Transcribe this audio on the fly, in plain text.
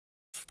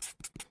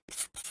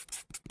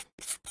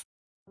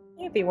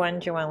Hey everyone,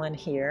 Joellen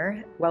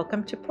here.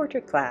 Welcome to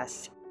Portrait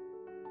Class.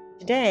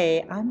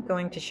 Today I'm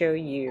going to show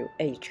you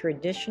a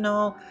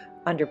traditional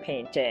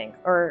underpainting,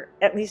 or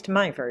at least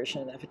my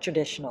version of a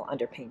traditional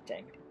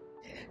underpainting.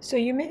 So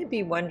you may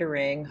be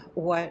wondering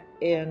what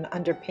an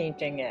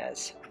underpainting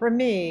is. For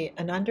me,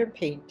 an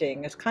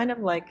underpainting is kind of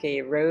like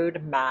a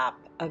road map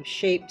of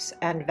shapes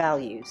and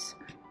values.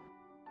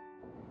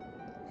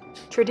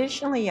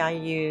 Traditionally, I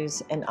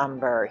use an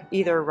umber,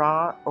 either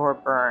raw or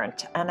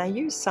burnt, and I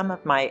use some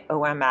of my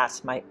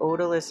OMS, my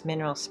odorless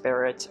mineral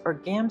spirits, or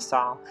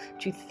Gamsol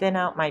to thin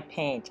out my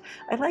paint.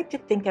 I like to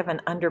think of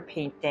an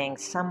underpainting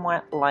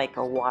somewhat like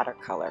a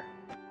watercolor.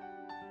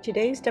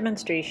 Today's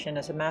demonstration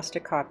is a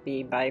master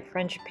copy by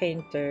French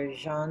painter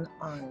Jean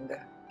Ange.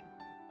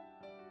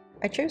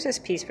 I chose this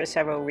piece for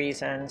several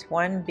reasons,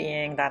 one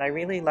being that I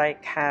really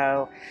like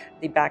how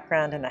the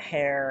background and the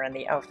hair and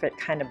the outfit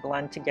kind of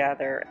blend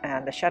together,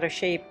 and the shadow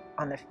shape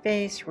on the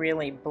face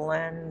really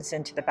blends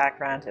into the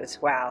background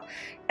as well.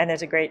 And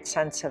there's a great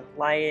sense of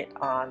light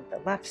on the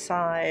left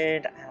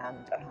side and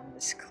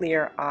this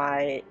clear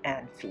eye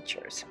and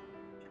features.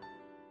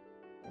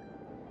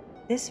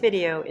 This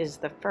video is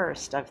the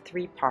first of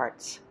 3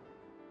 parts.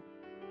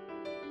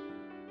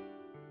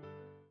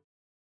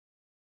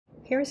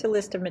 Here's a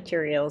list of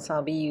materials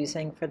I'll be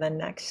using for the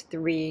next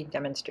 3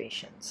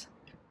 demonstrations.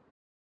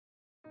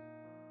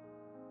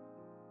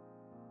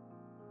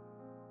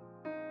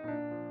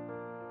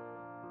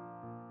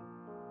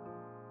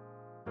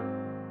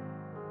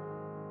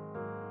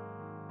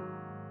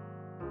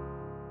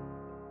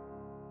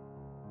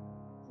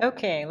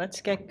 Okay, let's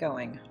get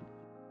going.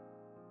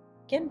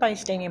 Begin by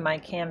staining my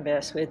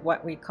canvas with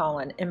what we call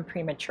an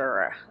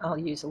imprimatura. I'll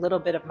use a little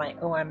bit of my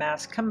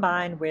OMS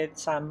combined with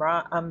some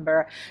raw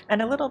umber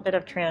and a little bit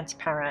of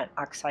transparent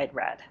oxide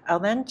red. I'll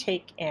then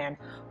take and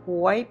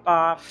wipe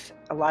off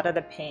a lot of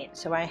the paint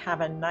so I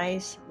have a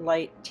nice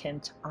light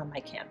tint on my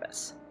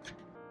canvas.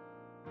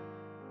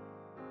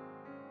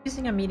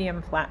 Using a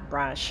medium flat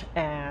brush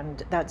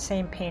and that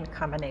same paint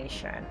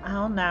combination,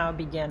 I'll now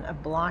begin a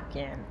block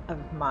in of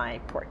my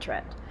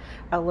portrait.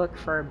 I'll look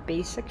for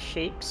basic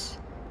shapes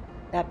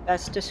that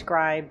best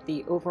describe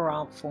the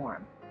overall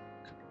form.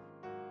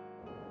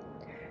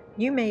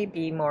 You may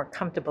be more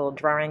comfortable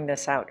drawing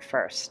this out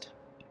first.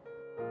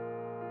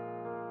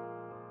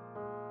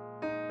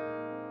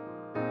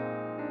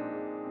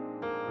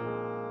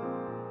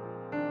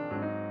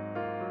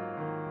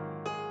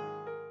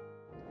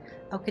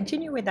 I'll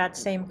continue with that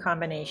same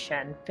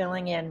combination,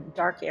 filling in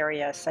dark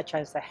areas such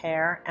as the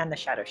hair and the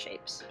shadow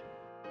shapes.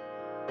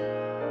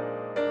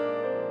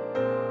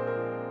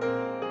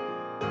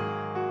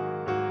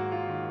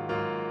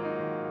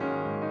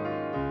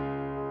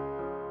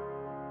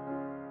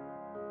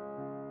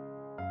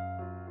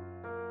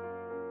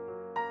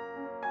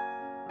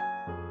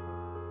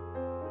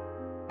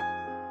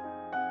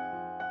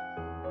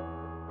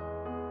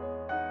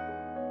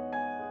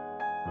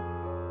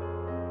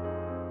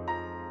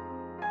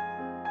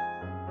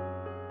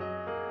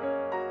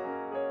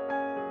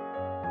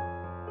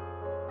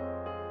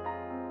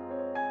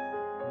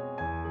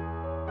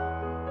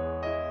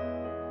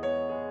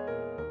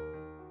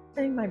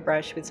 Filling my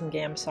brush with some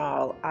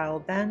Gamsol, I'll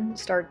then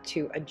start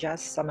to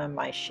adjust some of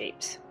my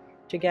shapes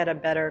to get a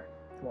better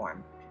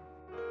form.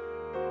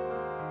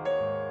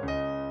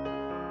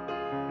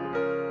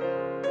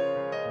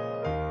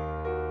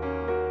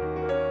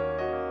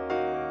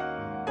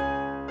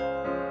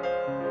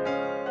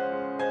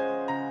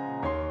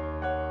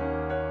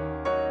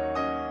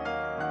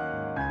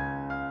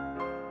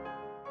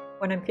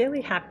 When I'm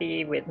fairly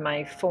happy with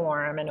my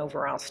form and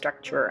overall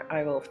structure,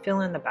 I will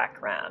fill in the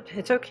background.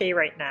 It's okay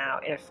right now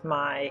if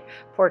my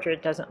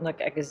portrait doesn't look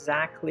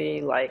exactly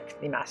like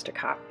the master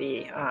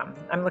copy.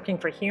 I'm looking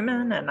for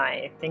human, and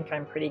I think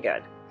I'm pretty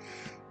good.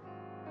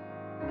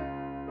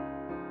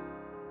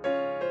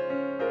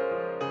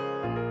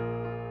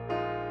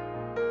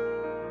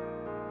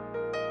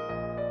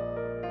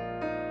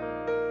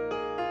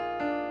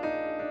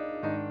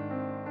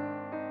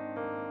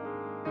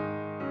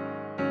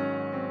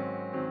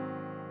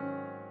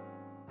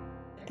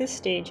 At this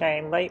stage,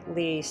 I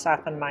lightly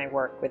soften my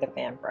work with a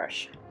fan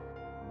brush.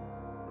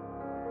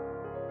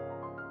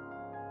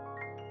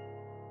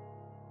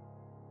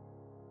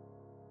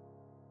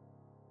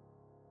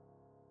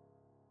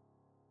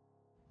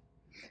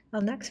 I'll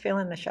next fill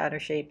in the shadow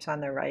shapes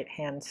on the right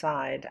hand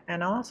side,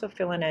 and I'll also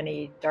fill in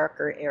any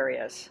darker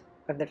areas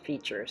of the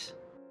features.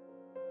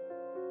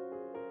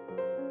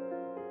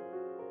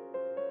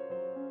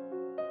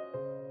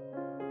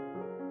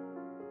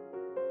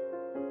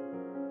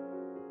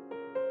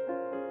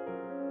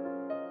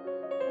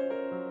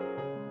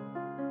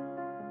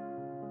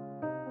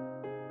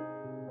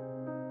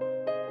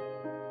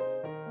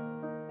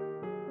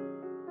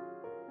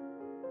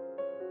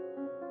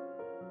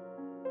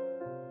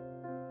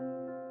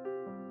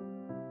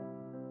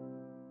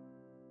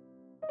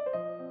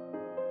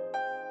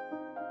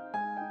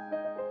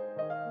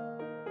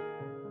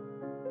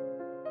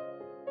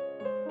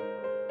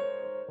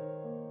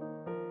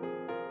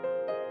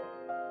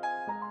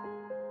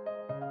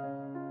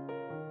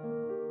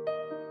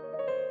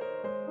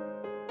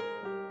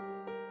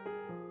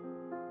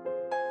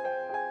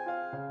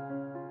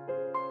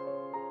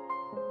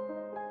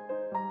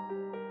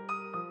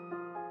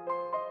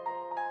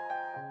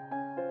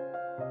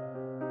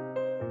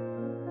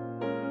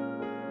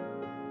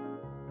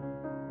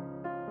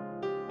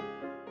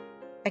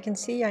 I can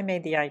see I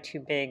made the eye too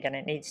big and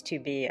it needs to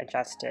be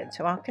adjusted,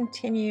 so I'll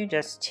continue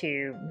just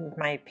to move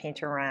my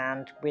paint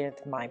around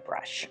with my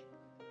brush.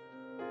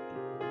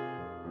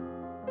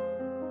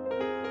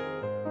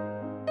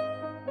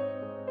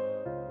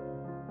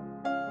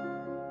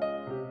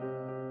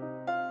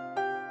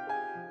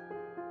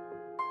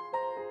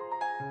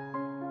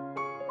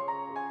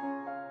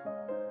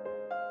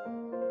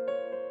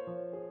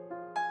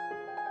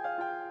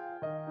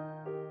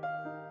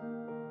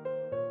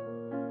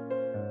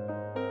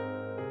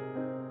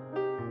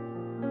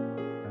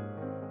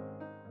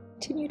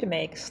 Continue to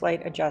make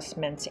slight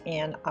adjustments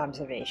and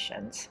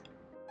observations.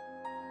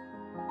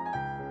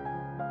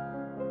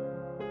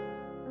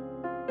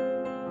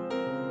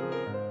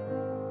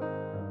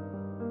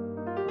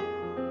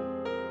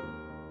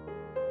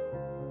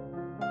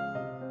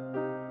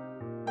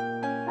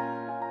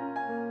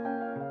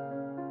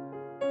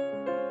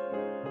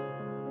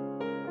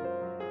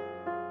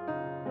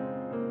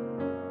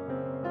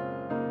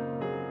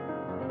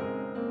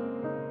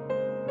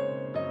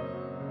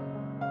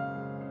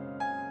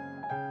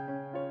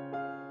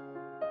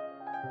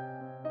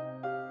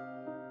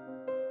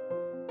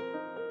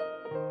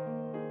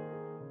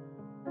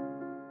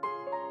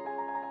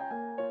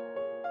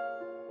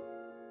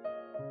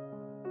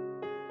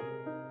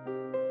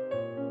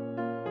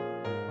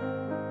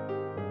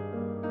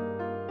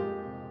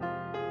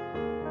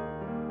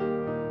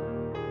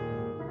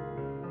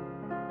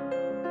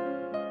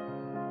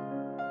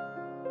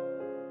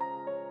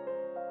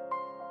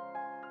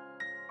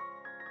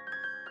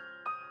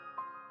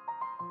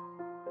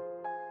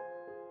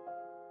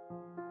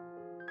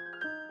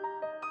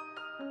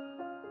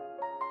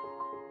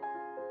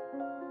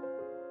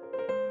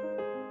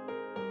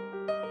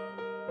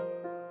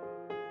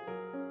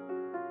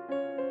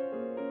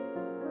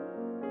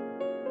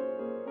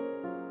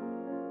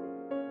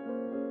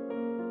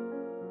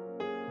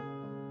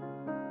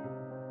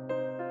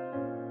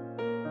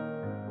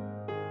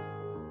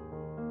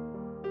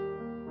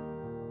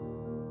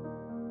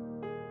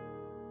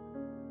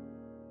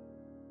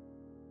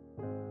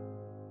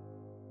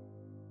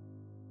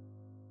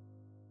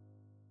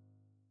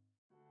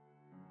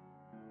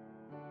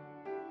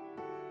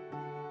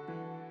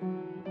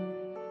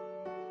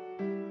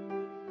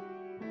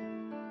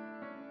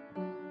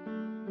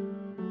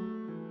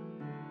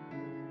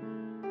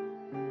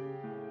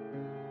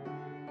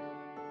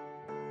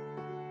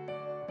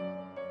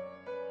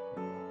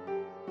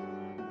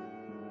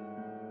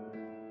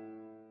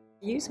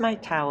 Use my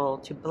towel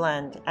to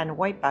blend and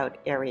wipe out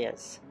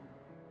areas.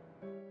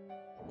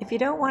 If you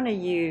don't want to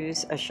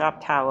use a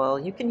shop towel,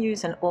 you can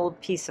use an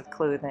old piece of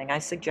clothing. I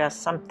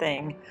suggest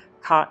something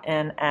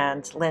cotton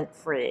and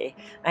lint-free.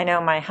 I know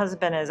my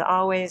husband is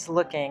always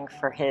looking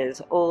for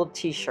his old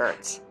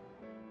t-shirts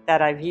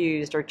that I've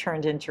used or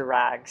turned into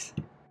rags.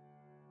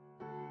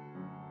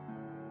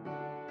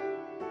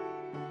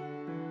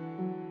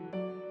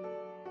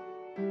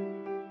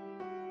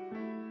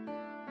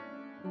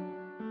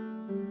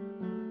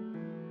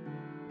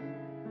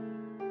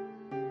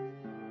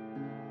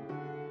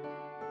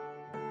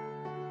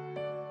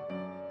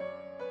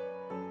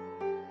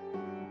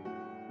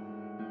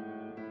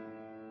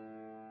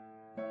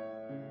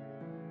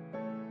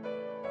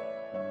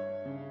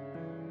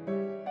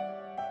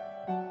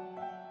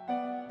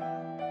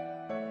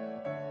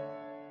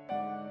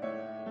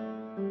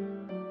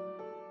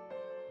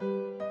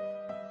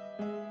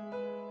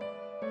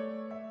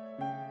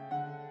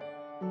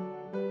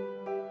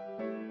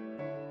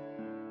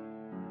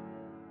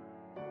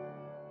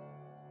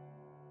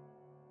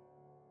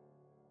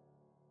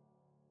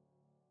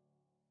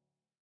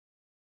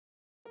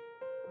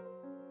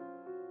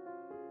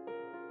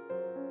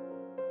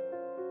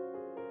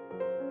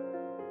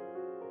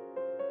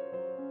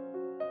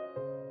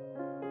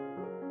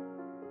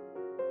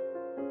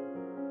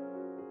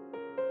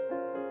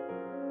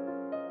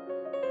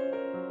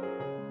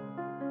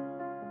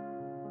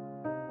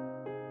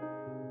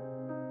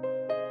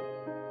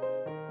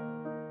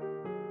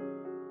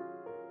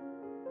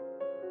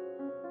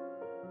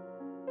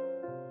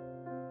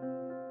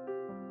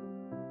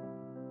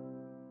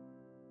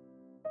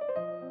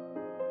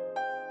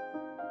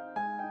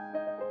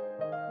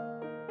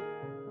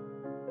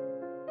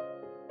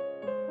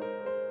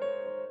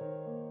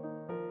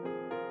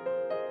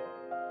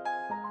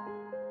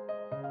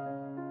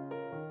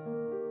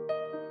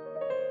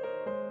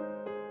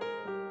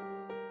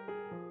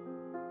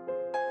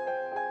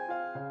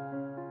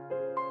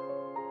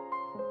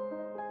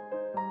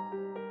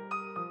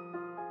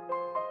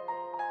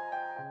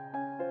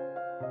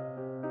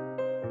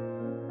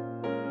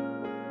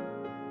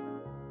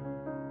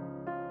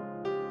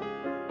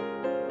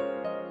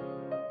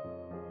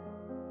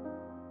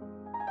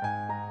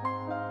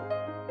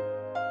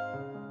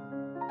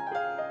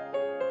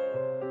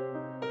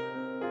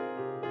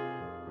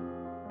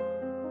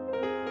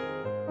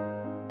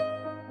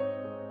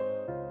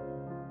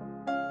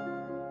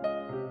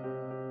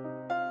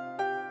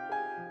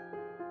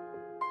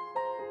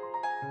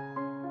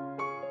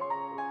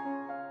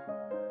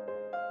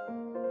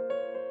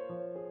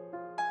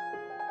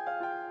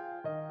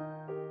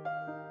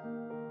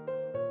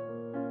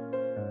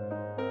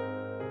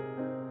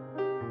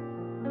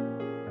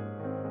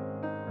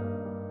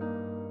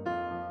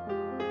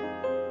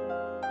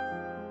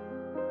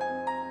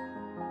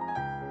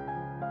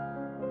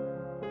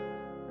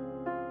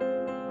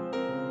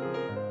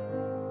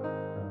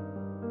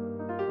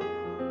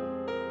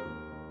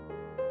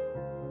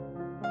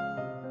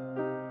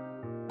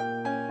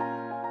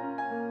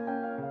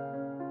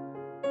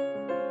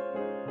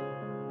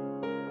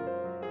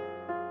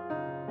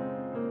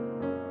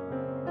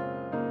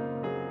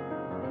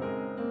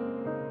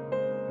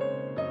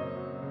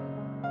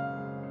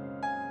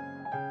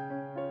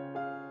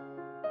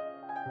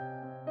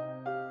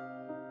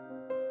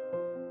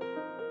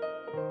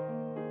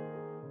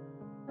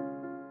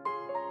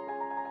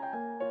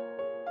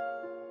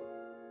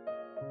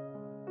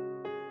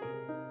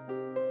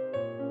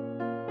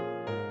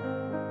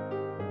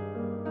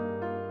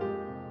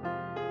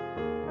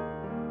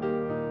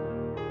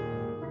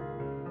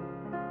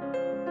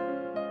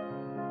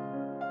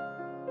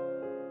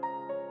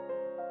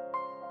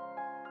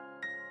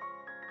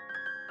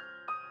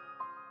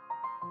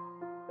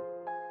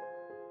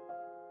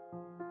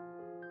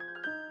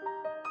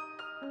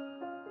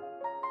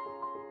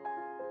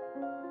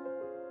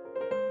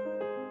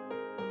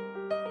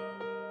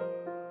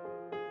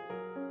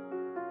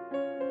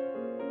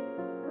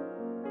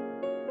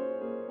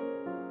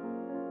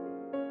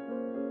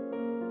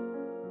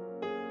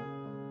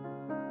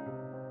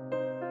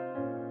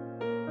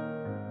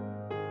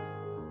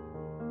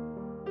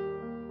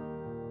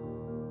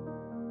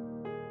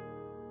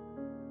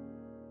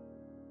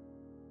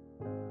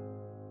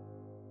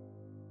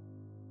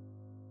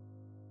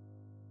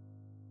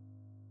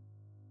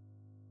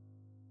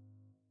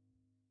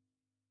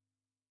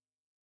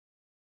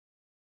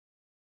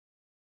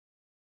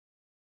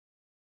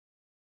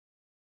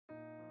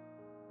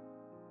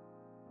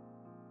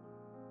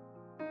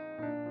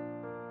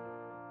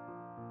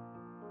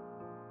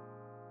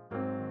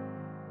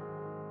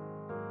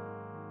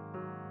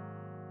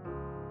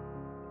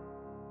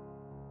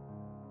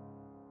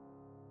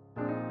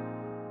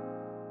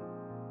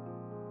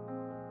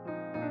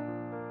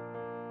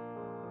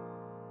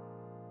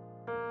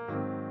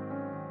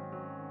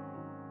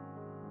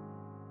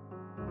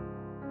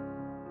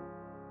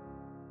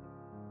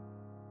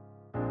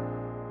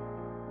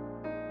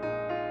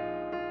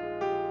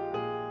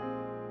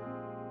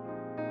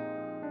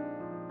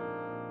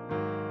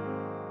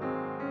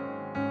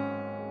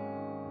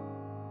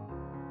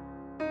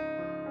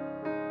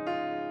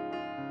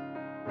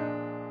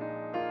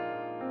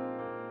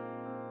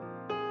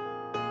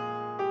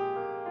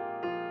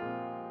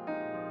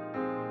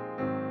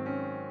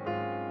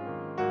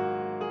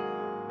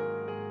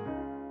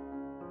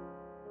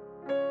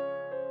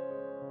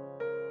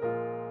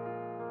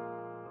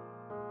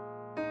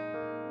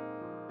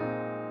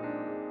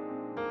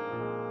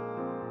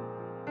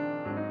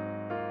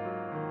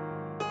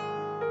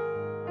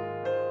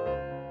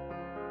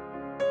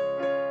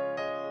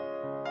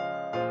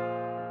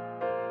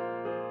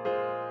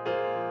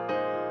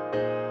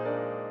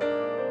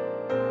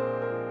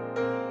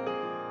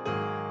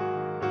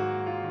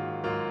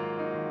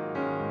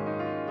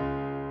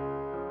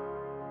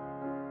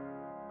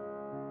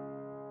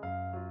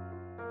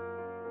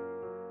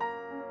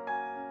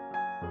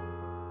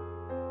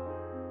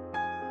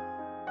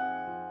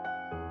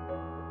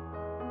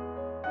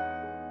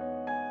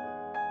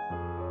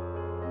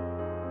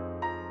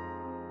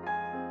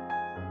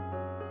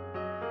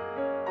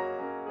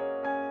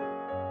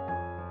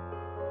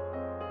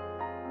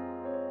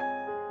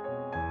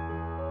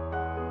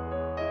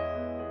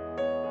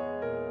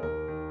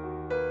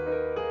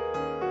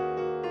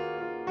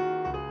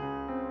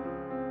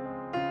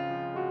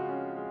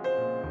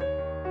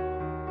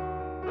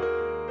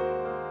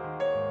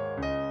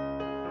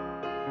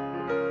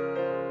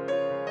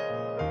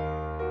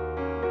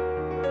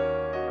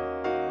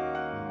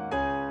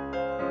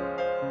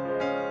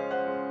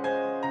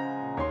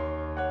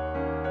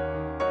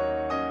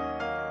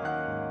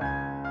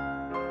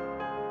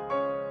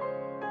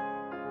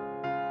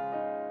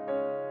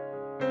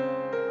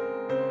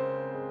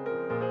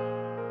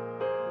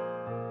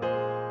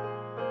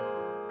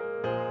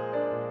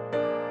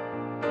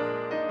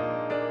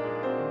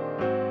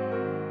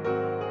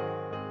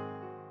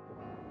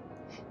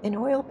 In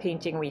oil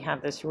painting, we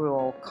have this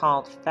rule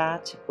called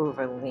fat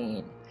over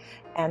lean,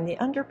 and the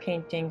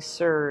underpainting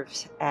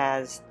serves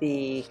as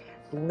the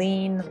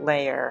lean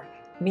layer,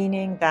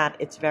 meaning that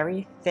it's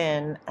very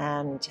thin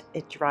and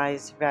it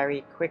dries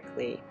very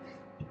quickly.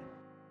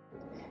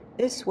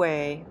 This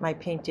way, my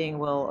painting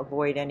will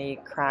avoid any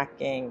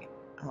cracking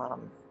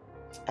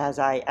as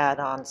I add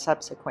on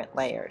subsequent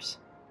layers.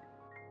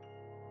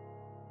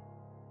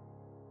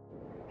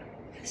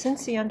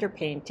 Since the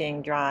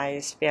underpainting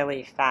dries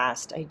fairly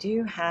fast, I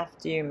do have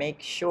to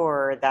make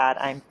sure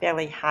that I'm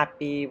fairly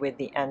happy with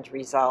the end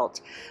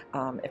result.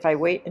 If I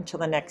wait until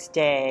the next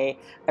day,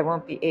 I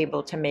won't be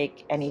able to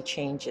make any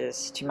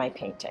changes to my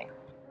painting.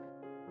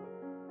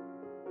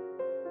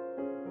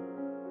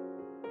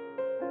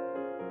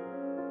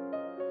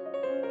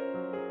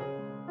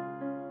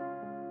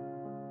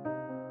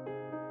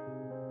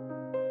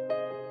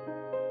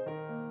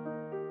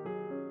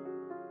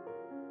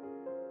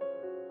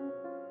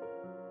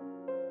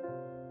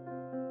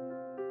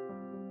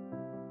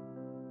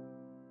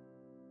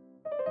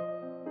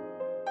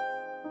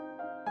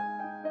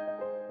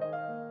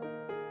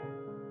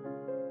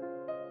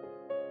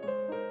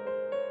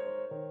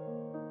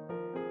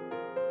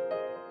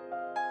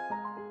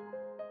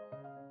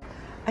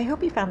 I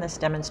hope you found this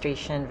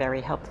demonstration very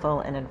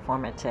helpful and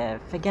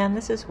informative. Again,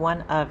 this is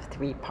one of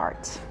 3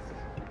 parts.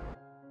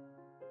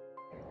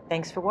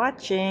 Thanks for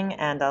watching,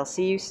 and I'll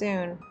see you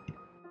soon.